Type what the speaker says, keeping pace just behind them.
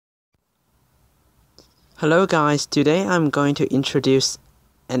Hello guys, today I'm going to introduce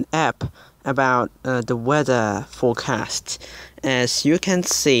an app about the weather forecast. As you can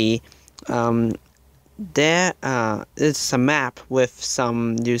see, there is a map with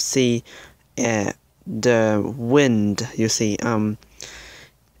some, you see, the wind, you see,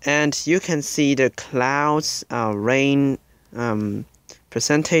 and you can see the clouds, rain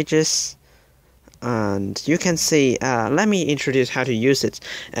percentages, and you can see, let me introduce how to use it.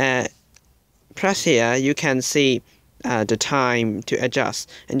 Press here, you can see the time to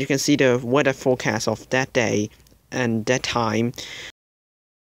adjust, and you can see the weather forecast of that day and that time.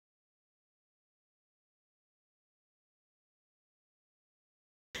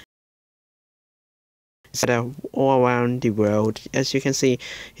 So all around the world, as you can see,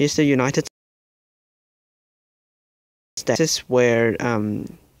 here's the United States. This is where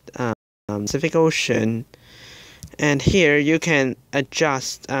Pacific Ocean, and here you can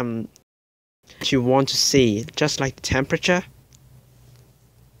adjust what you want to see, just like the temperature.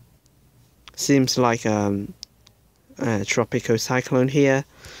 Seems like a tropical cyclone here,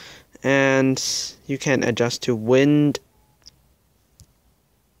 and you can adjust to wind,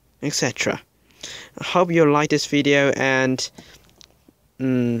 etc. I hope you like this video, and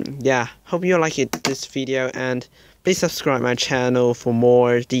hope you like this video, and please subscribe my channel for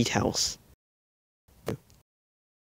more details.